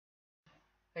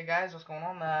Hey guys, what's going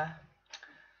on?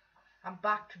 I'm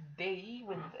back today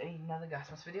with another gas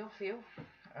mask video for you.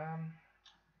 Um,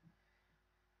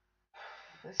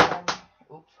 this time,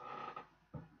 oops,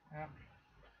 yeah,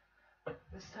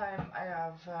 this time I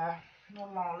have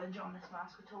no knowledge on this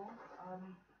mask at all.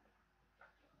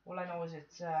 All I know is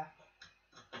it's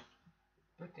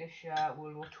British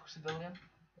World War II civilian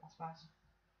gas mask.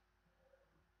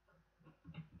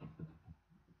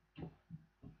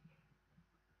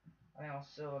 I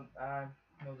also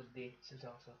know the dates as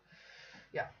well. So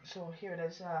yeah, so here it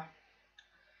is.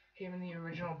 Came in the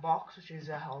original box, which is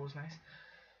always nice.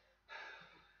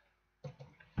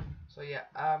 So yeah,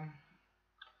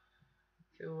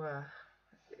 so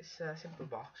it's a simple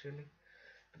box really,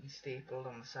 been stapled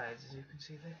on the sides as you can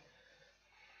see there.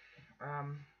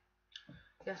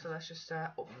 Yeah, so let's just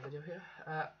open the video here.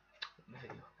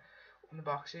 Open the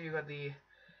box here. You got the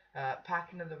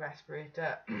packing of the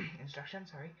respirator instructions.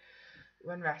 Sorry.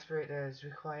 When respirator is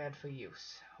required for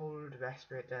use, hold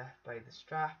respirator by the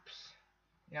straps.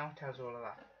 You know, tells all of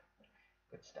that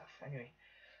good stuff. Anyway,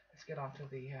 let's get on to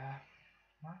the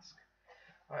mask.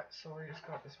 Alright, so we just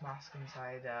got this mask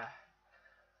inside.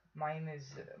 Mine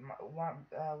is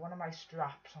one of my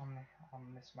straps on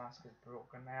this mask is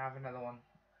broken. I have another one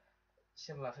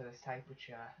similar to this type, which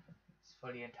is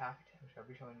fully intact, which I'll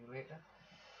be showing you later.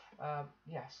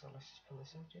 Yeah, so let's just pull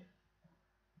this out here.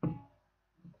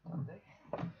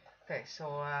 Okay,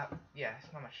 so yeah,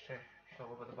 it's not much to show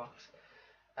about the box,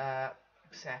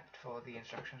 except for the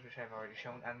instructions, which I've already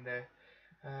shown, and the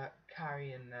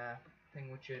carrying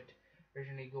thing, which would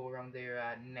originally go around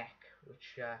their neck,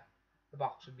 which the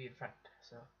box would be in front.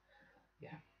 So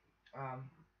yeah,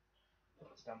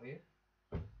 it's done with it.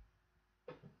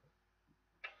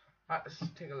 Alright, let's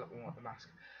take a look more at the mask.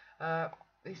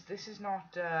 This is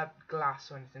not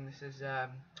glass or anything. This is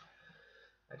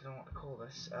I don't know what to call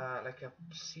this. Like a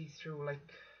see-through,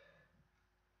 like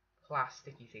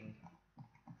plasticky thing.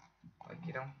 Like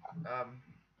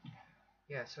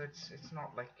yeah. So it's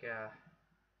not like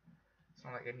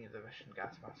any of the Russian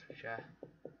gas masks, which got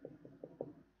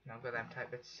them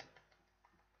type. It's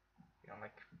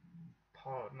like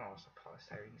no, it's not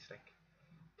polystyrene. It's like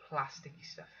plasticky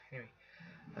stuff. Anyway.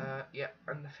 Yeah,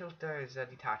 and the filter is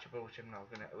detachable,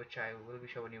 which I will be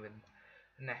showing you in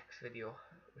the next video,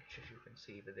 which, as you can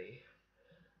see, can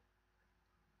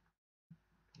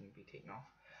be taken off.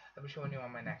 I'll be showing you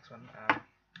on my next one.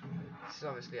 This is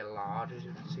obviously a large, as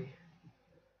you can see.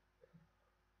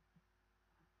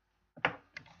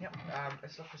 Yep.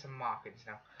 Let's look for some markings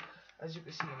now. As you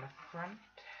can see in the front,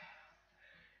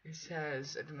 it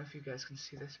says, I don't know if you guys can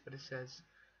see this, but it says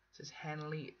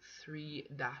Henley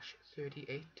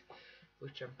 3-38,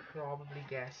 which I'm probably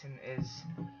guessing is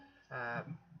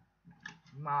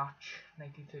March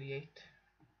 1938.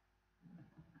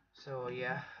 So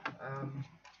yeah,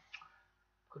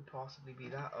 could possibly be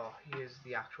that. Oh, here's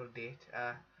the actual date,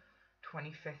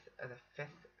 25th of the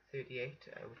 5th 38,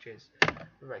 which is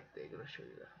right there. I'm gonna show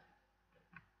you that.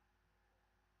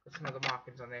 Got some other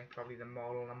markings on there, probably the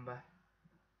model number.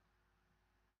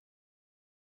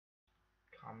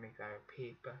 Can't make that a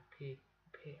paper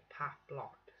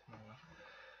plot.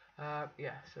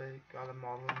 Yeah, so you got the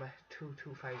model number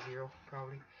 2250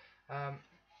 probably.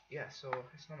 Yeah, so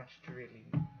it's not much to really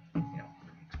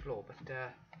explore, but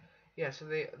yeah, so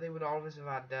they would always have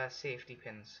had safety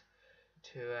pins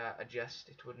to adjust.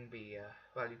 It wouldn't be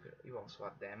well, you also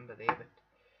had them, but they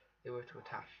were to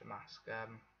attach the mask.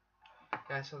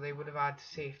 Yeah, so they would have had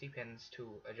safety pins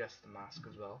to adjust the mask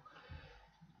as well,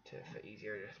 for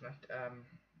easier adjustment.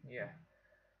 Yeah.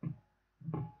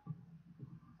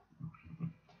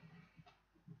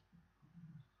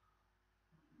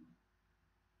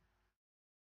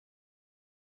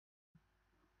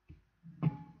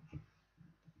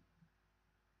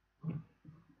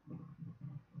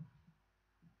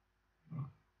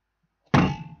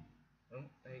 Oh,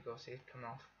 there you go. See it come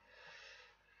off.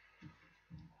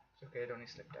 It's okay. It only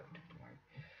slipped out. Don't worry.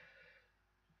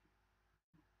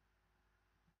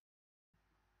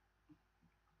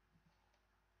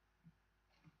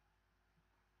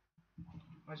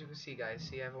 As you can see, guys,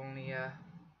 see I've only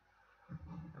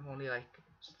like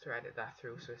threaded that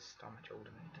through, so it's not much older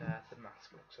than it. The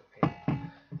mask looks okay.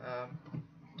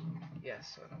 Yeah,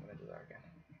 so I'm not gonna do that again.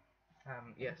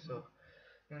 Yeah, so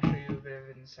I'm gonna show you a bit of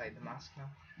inside the mask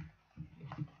now.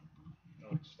 No,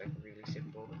 it's like really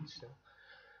simple, but still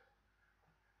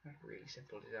like really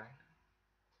simple design.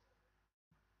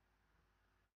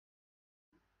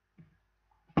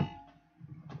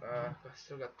 I've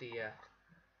still got the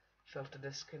filter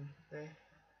disc in there.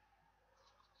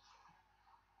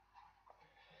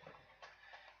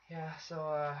 Yeah,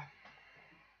 so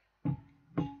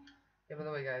by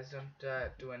the way, guys,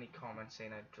 don't do any comments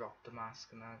saying I dropped the mask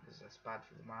and that, because that's bad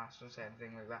for the mask. Don't say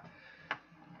anything like that.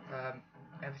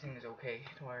 Everything is okay,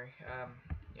 don't worry.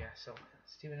 Yeah, so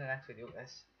see you in the next video,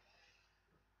 guys.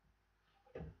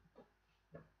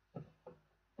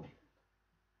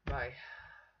 Bye.